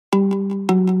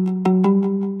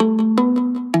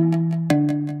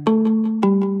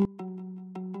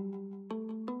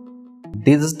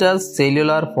Digital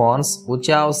cellular phones which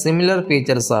have similar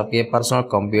features of a personal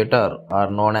computer are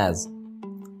known as.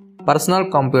 Personal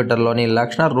కంప్యూటర్లోని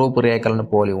లక్షణ రూపురేఖలను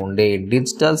పోలి ఉండే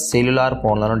digital cellular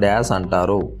ఫోన్లను dash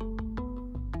అంటారు.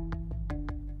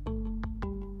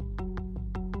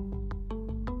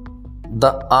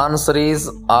 The answer is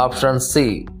option C,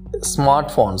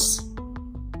 smartphones.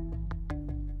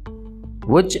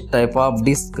 Which type of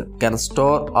disk can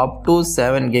store up to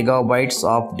 7 GB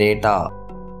of data?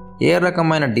 ఏ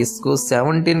రకమైన disc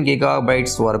 17 GB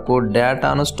వరకు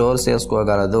డేటాను store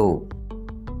చేసుకోగలదు?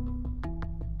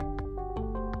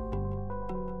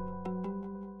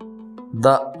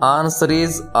 The answer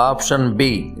is option B,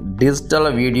 digital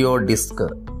video disk.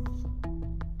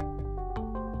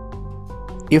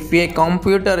 If a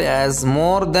computer has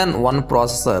more than one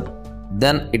processor,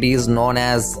 then it is known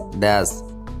as dash.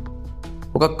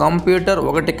 ఒక computer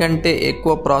ఒకటి కంటే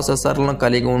ఎక్కువ ప్రాసెసర్లను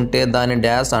కలిగి ఉంటే దాన్ని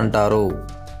డాష్ అంటారు.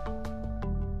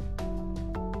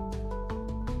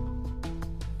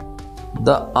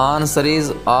 The answer is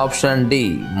option D,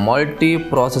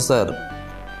 multiprocessor.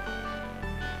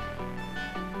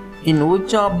 In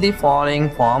which of the following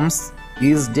forms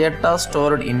is data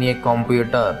stored in a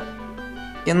computer?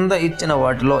 కింద ఇచ్చిన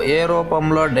వాటిలో ఏ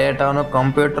రూపంలో డేటాను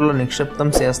కంప్యూటర్లో నిక్షిప్తం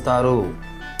చేస్తారు?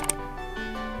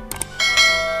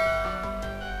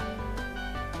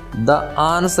 The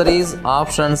answer is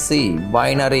option C,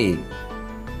 binary.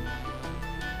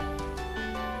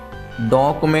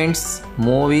 Documents,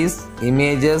 movies,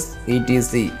 images,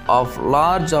 etc. of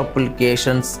large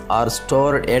applications are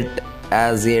stored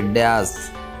as a dash.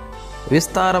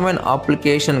 విస్తారమైన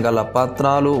application గల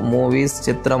పత్రాలు, మూవీస్,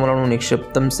 చిత్రములను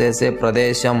నిక్షిప్తం చేసే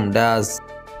ప్రదేశం dash.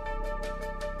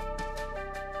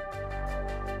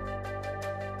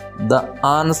 The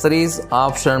answer is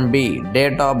option B,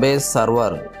 database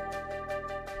server.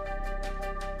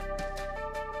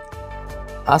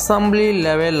 Assembly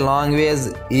level language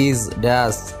is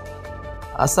dash.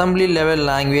 Assembly level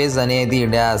language అనేది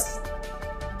dash.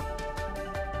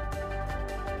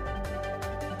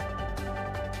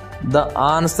 The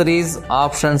answer is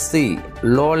option C,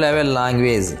 low level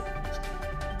language.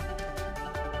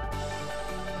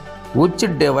 Which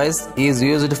device is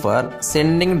used for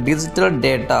sending digital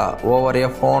data over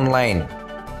a phone line?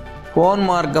 Phone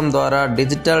మార్గం ద్వారా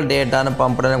digital డేటాను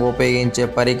పంపడానికి ఉపయోగించే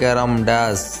పరికరం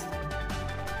dash.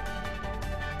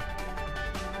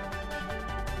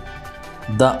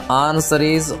 The answer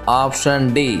is option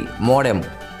D, modem.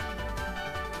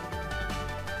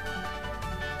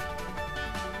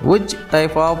 Which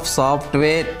type of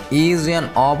software is an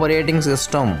operating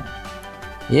system?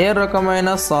 ఏ రకమైన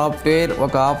software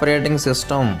ఒక operating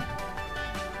system?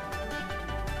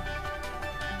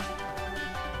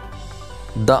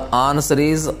 The answer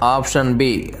is option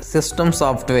B, system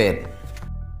software.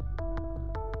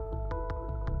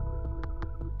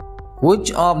 Which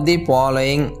of the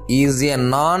following is a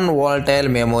non-volatile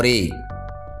memory?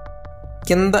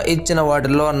 కింద ఇచ్చిన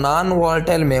వాటిలో non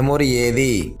volatile memory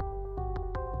ఏది?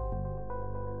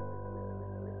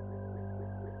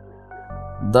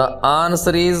 The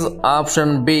answer is option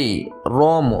B,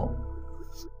 ROM.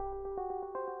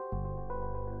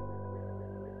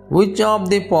 Which of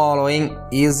the following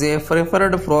is a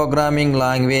preferred programming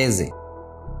language?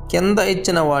 కింద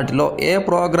ఇచ్చిన వాటిలో ఏ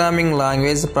programming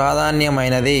language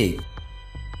ప్రాధాన్యమైనది?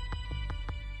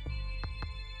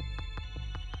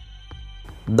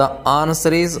 The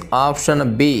answer is option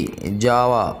B,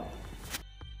 Java.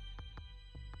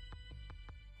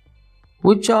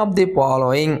 Which of the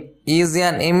following is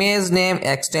an image name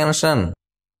extension?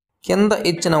 కింద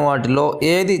ఇచ్చిన వాటిలో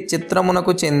ఏది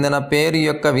చిత్రమునకు చెందిన పేరు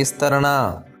యొక్క విస్తరణ?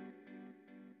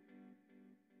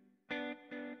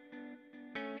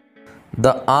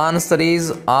 The answer is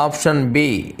option B,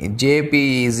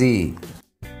 JPEG.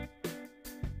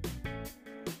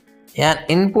 An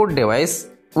input device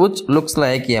which looks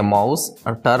like a mouse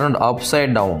turned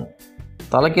upside down.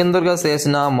 తలకిందులుగా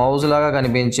చేసిన మౌస్ లాగా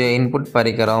కనిపించే ఇన్పుట్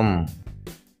పరికరం.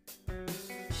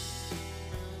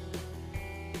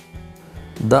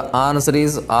 The answer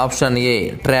is option A,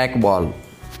 trackball.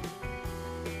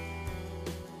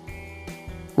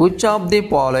 Which of the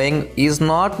following is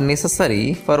not necessary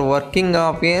for working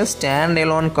of a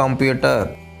standalone computer?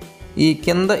 ఈ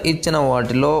కింద ఇచ్చిన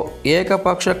వాటిలో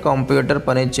ఏకపక్ష కంప్యూటర్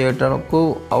పనిచేయటకు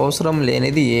అవసరం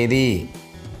లేనిది ఏది?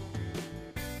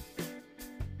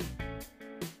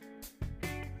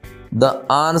 The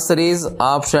answer is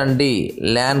option D,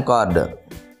 LAN card.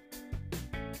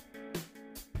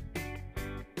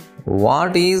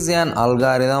 What is an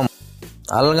algorithm?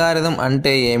 Algorithm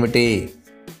అంటే ఏమిటి?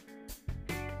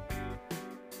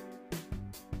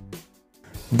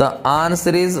 The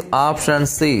answer is option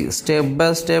C,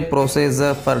 step-by-step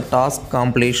procedure for task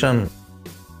completion.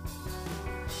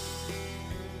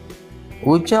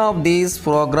 Which of these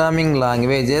programming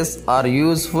languages are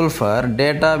useful for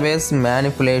database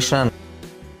manipulation?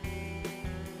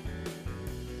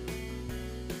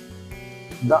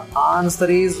 The answer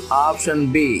is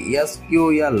option B,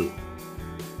 SQL.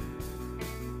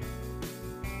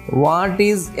 What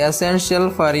is essential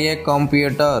for a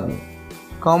computer?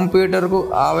 కంప్యూటర్కు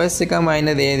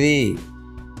ఆవశ్యకమైనది ఏది?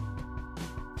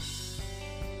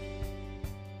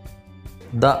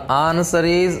 The answer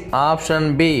is option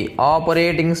B,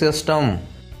 operating system.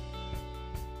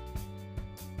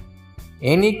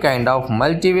 Any kind of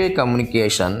multi-way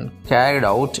communication carried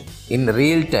out in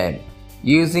real time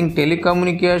using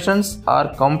telecommunications or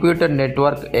computer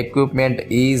network equipment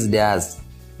is dash.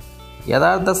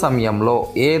 యథార్థ సమయంలో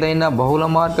ఏదైనా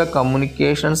బహుళమార్గ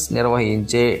communications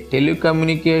నిర్వహించే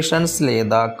telecommunications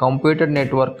లేదా computer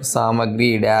network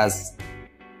సామగ్రి dash.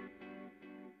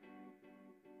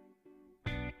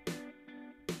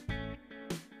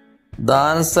 The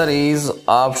answer is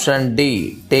option D,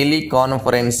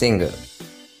 teleconferencing.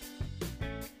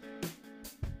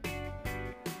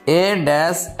 A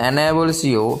dash enables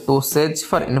you to search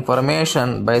for information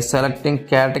by selecting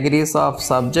categories of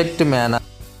subject matter.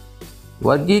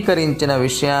 వర్గీకరించిన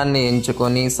విషయాన్ని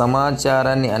ఎంచుకొని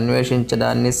సమాచారాన్ని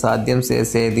అన్వేషించడాన్ని సాధ్యం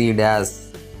చేసేది dash.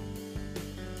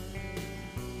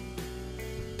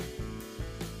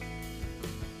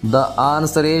 The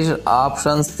answer is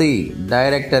option C,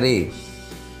 directory.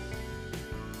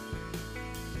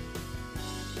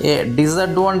 A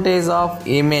disadvantage of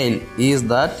email is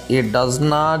that it does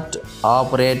not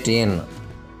operate in.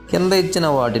 కింద ఇచ్చిన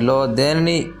వాటిలో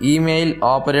దేనిని email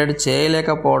operate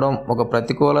చేయలేకపోవడం ఒక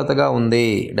ప్రతికూలతగా ఉంది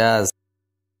dash.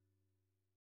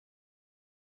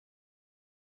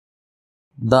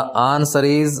 The answer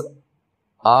is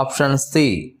option C,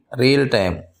 real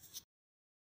time.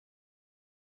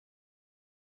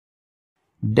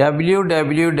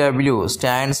 www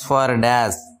stands for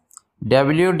dash.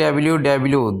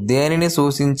 www దేనిని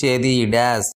సూచించేది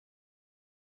dash.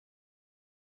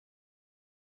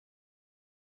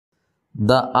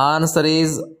 The answer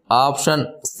is option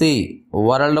C,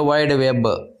 World Wide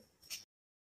Web.